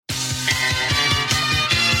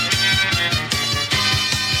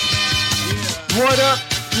What up,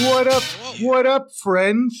 what up, what up,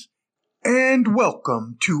 friends? And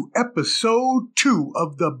welcome to episode 2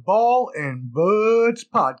 of the Ball and Buds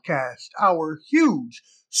podcast, our huge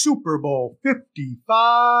Super Bowl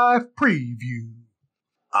 55 preview.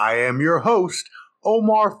 I am your host,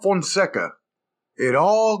 Omar Fonseca. It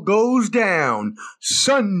all goes down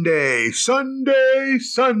Sunday, February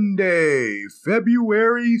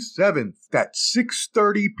 7th at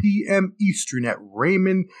 6:30 p.m. Eastern at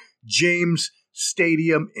Raymond James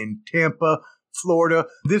Stadium in Tampa, Florida.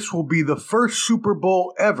 This will be the first Super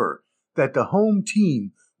Bowl ever that the home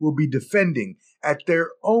team will be defending at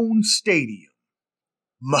their own stadium.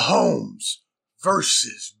 Mahomes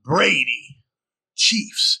versus Brady.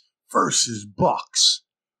 Chiefs versus Bucks.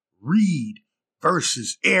 Reed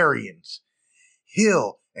versus Arians.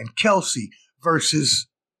 Hill and Kelsey versus...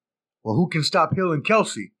 Well, who can stop Hill and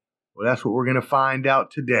Kelsey? Well, that's what we're going to find out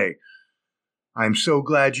today. I'm so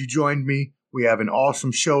glad you joined me. We have an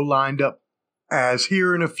awesome show lined up, as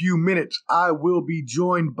here in a few minutes I will be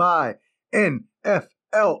joined by NFL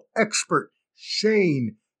expert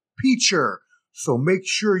Shane Peacher. So make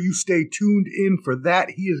sure you stay tuned in for that.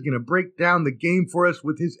 He is going to break down the game for us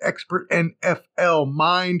with his expert NFL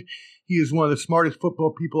mind. He is one of the smartest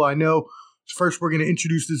football people I know. First, we're going to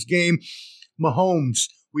introduce this game. Mahomes.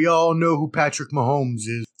 We all know who Patrick Mahomes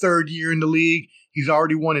is. Third year in the league. He's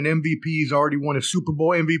already won an MVP. He's already won a Super Bowl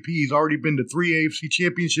MVP. He's already been to 3 AFC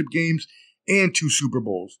championship games and 2 Super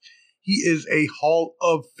Bowls. He is a Hall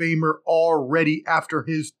of Famer already after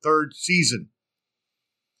his 3rd season.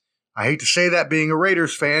 I hate to say that being a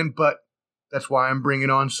Raiders fan, but that's why I'm bringing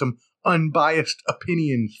on some unbiased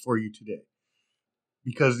opinions for you today.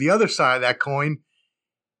 Because the other side of that coin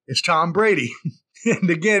is Tom Brady. And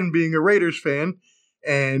again, being a Raiders fan,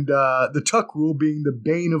 and the Tuck rule being the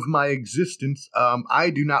bane of my existence, I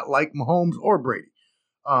do not like Mahomes or Brady.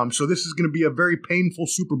 So this is going to be a very painful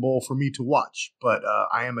Super Bowl for me to watch. But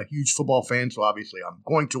I am a huge football fan, so obviously I'm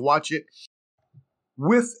going to watch it.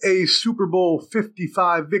 With a Super Bowl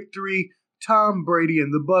 55 victory, Tom Brady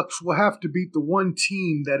and the Bucks will have to beat the one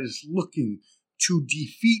team that is looking to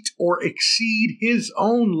defeat or exceed his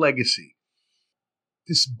own legacy.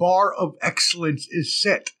 This bar of excellence is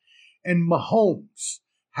set. And Mahomes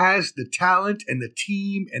has the talent and the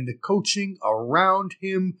team and the coaching around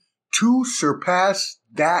him to surpass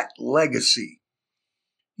that legacy.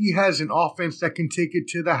 He has an offense that can take it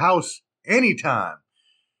to the house anytime.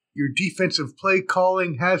 Your defensive play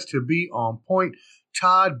calling has to be on point.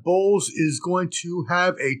 Todd Bowles is going to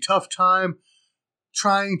have a tough time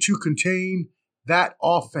trying to contain that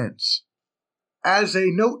offense. As a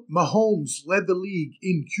note, Mahomes led the league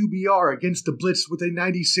in QBR against the blitz with a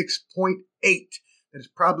 96.8. That's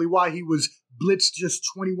probably why he was blitzed just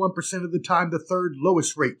 21% of the time, the 3rd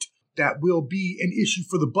lowest rate. That will be an issue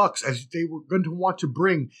for the Bucks, as they were going to want to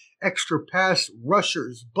bring extra pass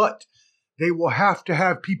rushers, but they will have to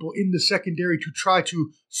have people in the secondary to try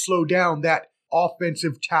to slow down that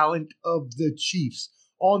offensive talent of the Chiefs.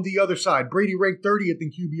 On the other side, Brady ranked 30th in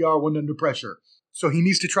QBR when under pressure. So he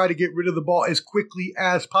needs to try to get rid of the ball as quickly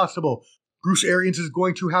as possible. Bruce Arians is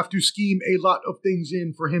going to have to scheme a lot of things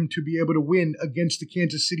in for him to be able to win against the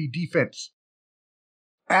Kansas City defense.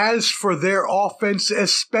 As for their offense,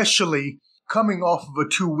 especially coming off of a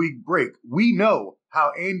 2-week break, we know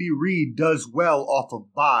how Andy Reid does well off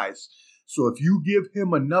of buys. So if you give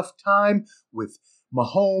him enough time with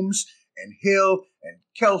Mahomes and Hill and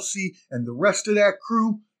Kelsey and the rest of that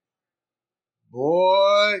crew,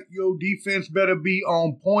 boy, your defense better be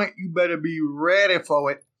on point. You better be ready for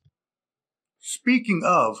it. Speaking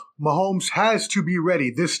of, Mahomes has to be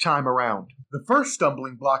ready this time around. The first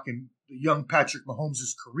stumbling block in the young Patrick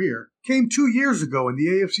Mahomes' career came 2 years ago in the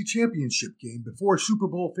AFC Championship game before Super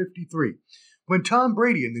Bowl 53, when Tom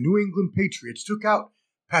Brady and the New England Patriots took out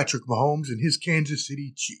Patrick Mahomes and his Kansas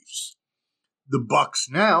City Chiefs. The Bucks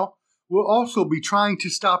now will also be trying to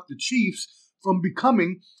stop the Chiefs from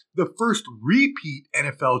becoming the first repeat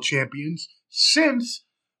NFL champions since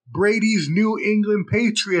Brady's New England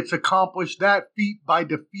Patriots accomplished that feat by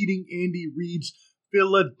defeating Andy Reid's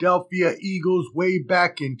Philadelphia Eagles way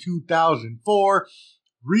back in 2004.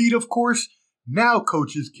 Reid, of course, now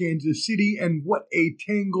coaches Kansas City, and what a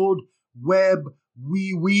tangled web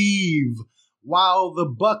we weave. While the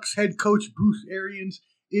Bucks head coach Bruce Arians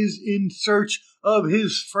is in search of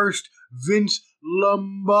his first Vince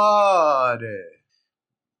Lombardi,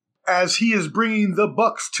 as he is bringing the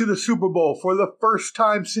Bucks to the Super Bowl for the first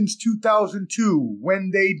time since 2002,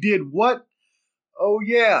 when they did what? Oh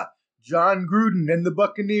yeah, John Gruden and the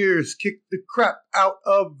Buccaneers kicked the crap out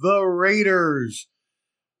of the Raiders.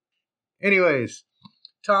 Anyways,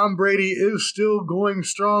 Tom Brady is still going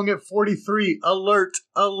strong at 43. Alert,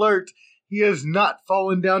 alert. He has not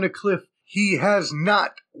fallen down a cliff. He has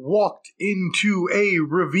not walked into a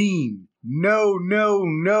ravine. No, no,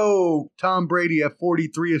 no. Tom Brady at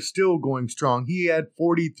 43 is still going strong. He had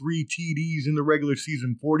 43 TDs in the regular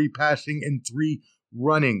season, 40 passing and 3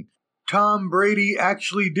 running. Tom Brady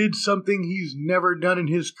actually did something he's never done in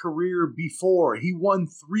his career before. He won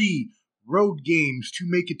 3 road games to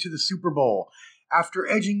make it to the Super Bowl after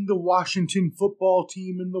edging the Washington football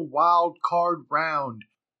team in the wild card round.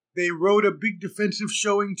 They rode a big defensive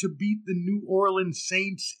showing to beat the New Orleans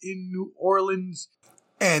Saints in New Orleans.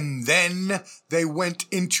 And then they went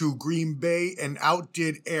into Green Bay and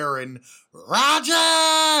outdid Aaron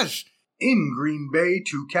Rodgers in Green Bay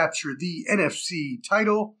to capture the NFC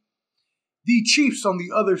title. The Chiefs on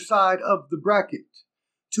the other side of the bracket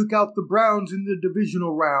took out the Browns in the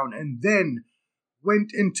divisional round and then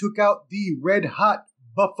went and took out the red-hot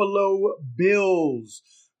Buffalo Bills.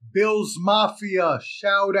 Bills Mafia,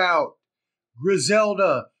 shout out.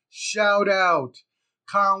 Griselda, shout out.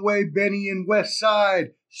 Conway, Benny, and West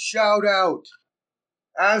Side, shout out.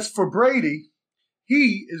 As for Brady,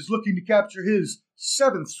 he is looking to capture his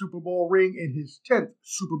 7th Super Bowl ring in his 10th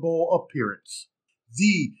Super Bowl appearance.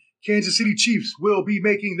 The Kansas City Chiefs will be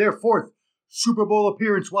making their 4th Super Bowl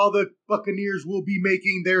appearance while the Buccaneers will be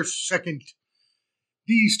making their 2nd.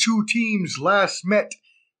 These two teams last met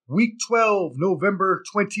Week 12, November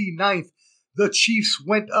 29th. The Chiefs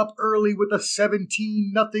went up early with a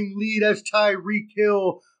 17-0 lead as Tyreek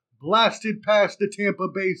Hill blasted past the Tampa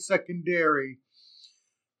Bay secondary.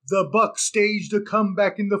 The Bucs staged a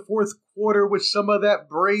comeback in the 4th quarter with some of that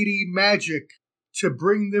Brady magic to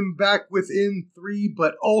bring them back within 3,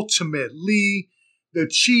 but ultimately the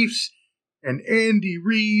Chiefs and Andy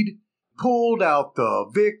Reid pulled out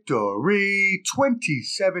the victory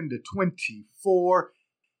 27-24.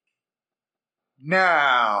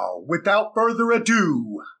 Now, without further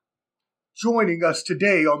ado, joining us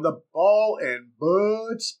today on the Ball and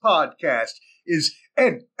Buds podcast is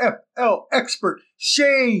NFL expert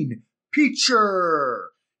Shane Peacher.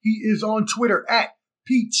 He is on Twitter at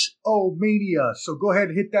PeachOmania, so go ahead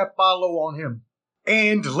and hit that follow on him.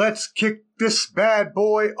 And let's kick this bad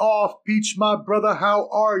boy off. Peach, my brother, how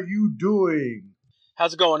are you doing?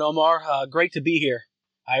 How's it going, Omar? Great to be here.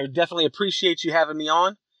 I definitely appreciate you having me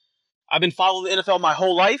on. I've been following the NFL my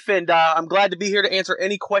whole life, and I'm glad to be here to answer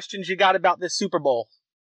any questions you got about this Super Bowl.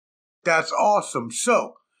 That's awesome.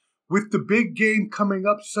 So, with the big game coming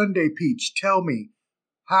up Sunday, Peach, tell me,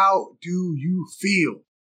 how do you feel?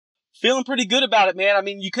 Feeling pretty good about it, man. I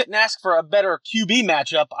mean, you couldn't ask for a better QB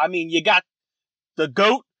matchup. I mean, you got the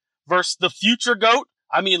GOAT versus the future GOAT.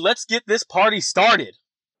 I mean, let's get this party started.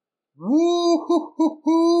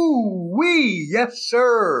 Woo-hoo-hoo-hoo-wee, yes,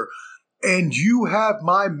 sir. And you have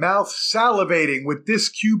my mouth salivating with this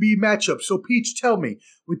QB matchup. So, Peach, tell me,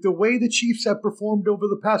 with the way the Chiefs have performed over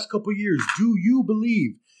the past couple years, do you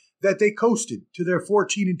believe that they coasted to their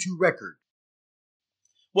 14-2 record?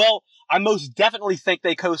 Well, I most definitely think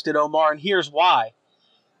they coasted, Omar, and here's why.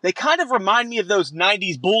 They kind of remind me of those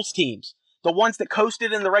 90s Bulls teams, the ones that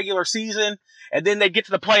coasted in the regular season, and then they'd get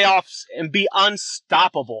to the playoffs and be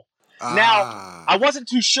unstoppable. Now, I wasn't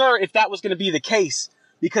too sure if that was going to be the case,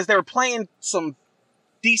 because they were playing some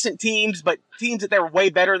decent teams, but teams that they were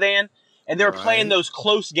way better than, and they were playing those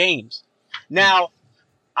close games. Now,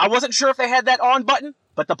 I wasn't sure if they had that on button,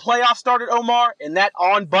 but the playoffs started, Omar, and that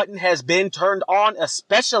on button has been turned on,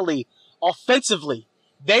 especially offensively.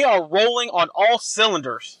 They are rolling on all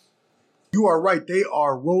cylinders. You are right. They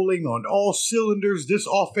are rolling on all cylinders. This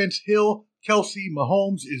offense, Hill, Kelsey,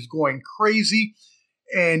 Mahomes, is going crazy.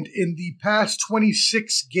 And in the past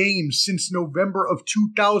 26 games since November of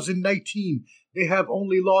 2019, they have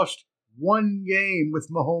only lost 1 game with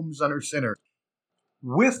Mahomes under center.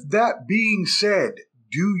 With that being said,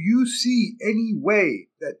 do you see any way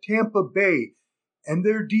that Tampa Bay and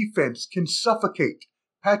their defense can suffocate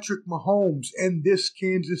Patrick Mahomes and this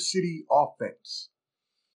Kansas City offense?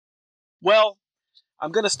 Well,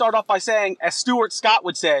 I'm going to start off by saying, as Stuart Scott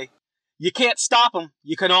would say, you can't stop him.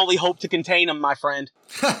 You can only hope to contain him, my friend.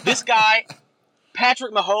 This guy,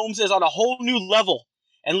 Patrick Mahomes, is on a whole new level.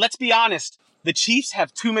 And let's be honest, the Chiefs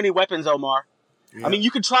have too many weapons, Omar. Yeah. I mean,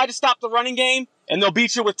 you can try to stop the running game, and they'll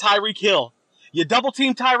beat you with Tyreek Hill. You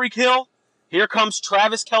double-team Tyreek Hill, here comes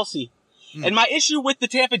Travis Kelce. And my issue with the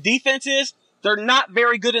Tampa defense is they're not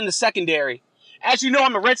very good in the secondary. As you know,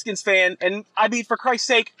 I'm a Redskins fan, and I mean, for Christ's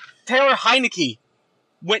sake, Taylor Heineke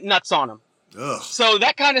went nuts on him. Ugh. So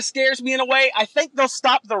that kind of scares me in a way. I think they'll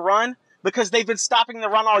stop the run because they've been stopping the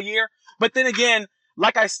run all year. But then again,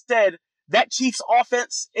 like I said, that Chiefs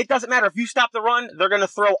offense, it doesn't matter. If you stop the run, they're going to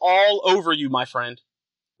throw all over you, my friend.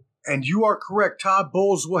 And you are correct. Todd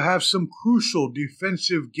Bowles will have some crucial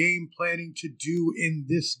defensive game planning to do in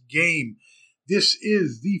this game. This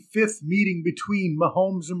is the fifth meeting between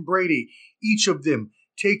Mahomes and Brady, each of them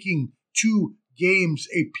taking 2 games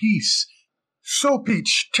apiece. So,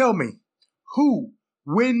 Peach, tell me, who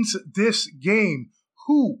wins this game?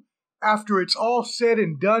 Who, after it's all said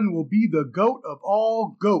and done, will be the GOAT of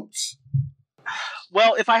all GOATs?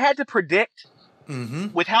 Well, if I had to predict,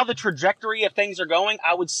 with how the trajectory of things are going,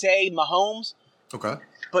 I would say Mahomes. Okay.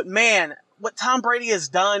 But man, what Tom Brady has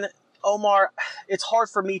done, Omar, it's hard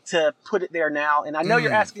for me to put it there now. And I know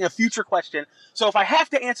you're asking a future question. So if I have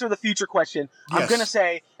to answer the future question, I'm going to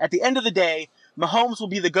say, at the end of the day, Mahomes will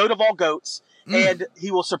be the GOAT of all GOATs, and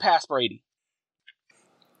he will surpass Brady.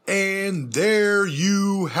 And there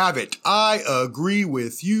you have it. I agree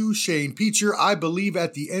with you, Shane Peacher. I believe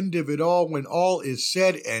at the end of it all, when all is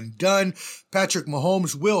said and done, Patrick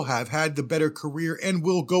Mahomes will have had the better career and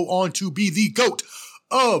will go on to be the GOAT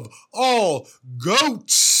of all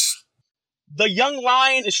GOATs. The young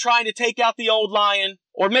lion is trying to take out the old lion,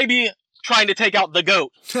 or maybe trying to take out the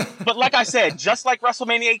GOAT. But like I said, just like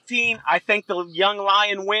WrestleMania 18, I think the young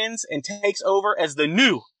lion wins and takes over as the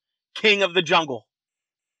new king of the jungle.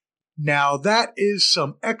 Now that is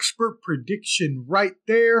some expert prediction right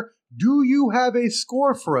there. Do you have a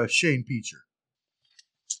score for us, Shane Peacher?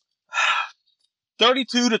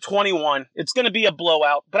 32-21. It's going to be a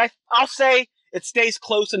blowout, but I'll say it stays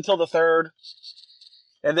close until the third,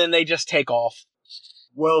 and then they just take off.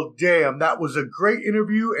 Well, damn, that was a great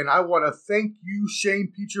interview, and I want to thank you,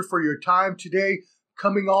 Shane Peacher, for your time today,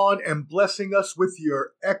 coming on and blessing us with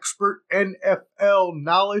your expert NFL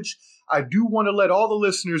knowledge. I do want to let all the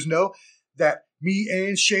listeners know that me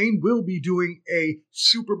and Shane will be doing a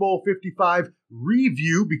Super Bowl 55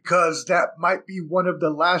 review, because that might be one of the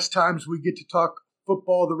last times we get to talk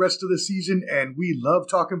football the rest of the season, and we love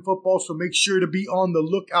talking football, so make sure to be on the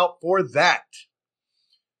lookout for that.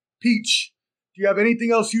 Peach, do you have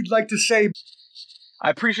anything else you'd like to say? I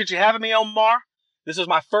appreciate you having me, Omar. This is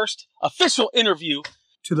my first official interview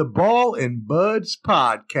to the Ball and Buds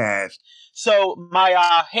podcast. So my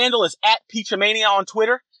handle is @Peachamania on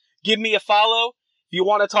Twitter. Give me a follow if you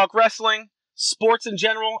want to talk wrestling, sports in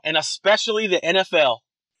general, and especially the NFL.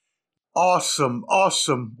 Awesome,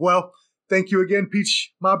 awesome. Well, thank you again,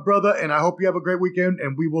 Peach, my brother, and I hope you have a great weekend,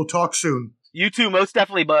 and we will talk soon. You too, most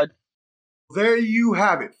definitely, bud. There you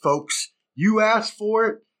have it, folks. You asked for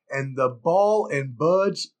it, and the Ball and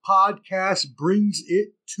Buds podcast brings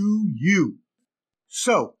it to you.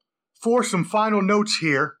 So, for some final notes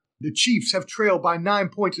here, the Chiefs have trailed by 9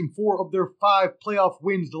 points in 4 of their 5 playoff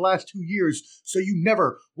wins the last 2 years, so you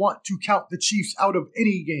never want to count the Chiefs out of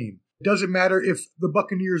any game. It doesn't matter if the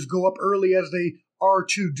Buccaneers go up early, as they are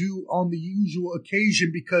to do on the usual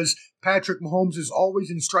occasion, because Patrick Mahomes is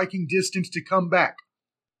always in striking distance to come back.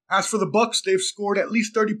 As for the Bucs, they've scored at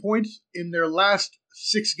least 30 points in their last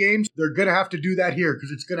 6 games. They're going to have to do that here,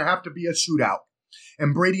 because it's going to have to be a shootout.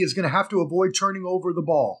 And Brady is going to have to avoid turning over the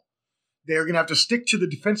ball. They're going to have to stick to the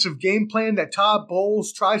defensive game plan that Todd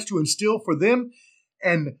Bowles tries to instill for them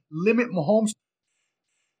and limit Mahomes.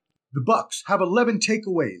 The Bucs have 11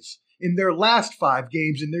 takeaways in their last 5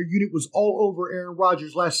 games, and their unit was all over Aaron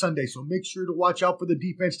Rodgers last Sunday, so make sure to watch out for the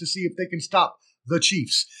defense to see if they can stop the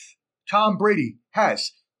Chiefs. Tom Brady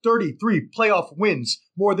has 33 playoff wins,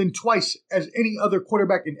 more than twice as any other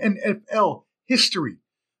quarterback in NFL history.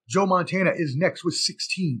 Joe Montana is next with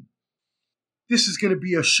 16. This is going to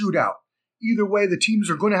be a shootout. Either way, the teams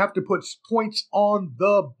are going to have to put points on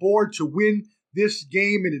the board to win this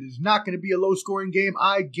game, and it is not going to be a low-scoring game,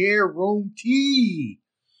 I guarantee.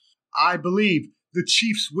 I believe the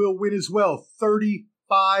Chiefs will win as well,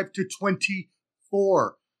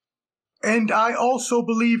 35-24. And I also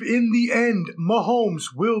believe in the end,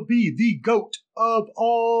 Mahomes will be the GOAT of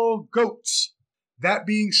all GOATs. That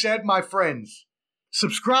being said, my friends,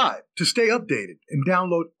 subscribe to stay updated and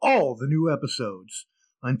download all the new episodes.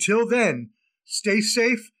 Until then, stay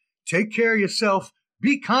safe, take care of yourself,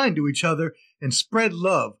 be kind to each other, and spread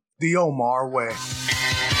love the Omar way.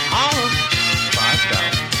 Holla.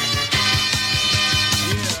 5,000.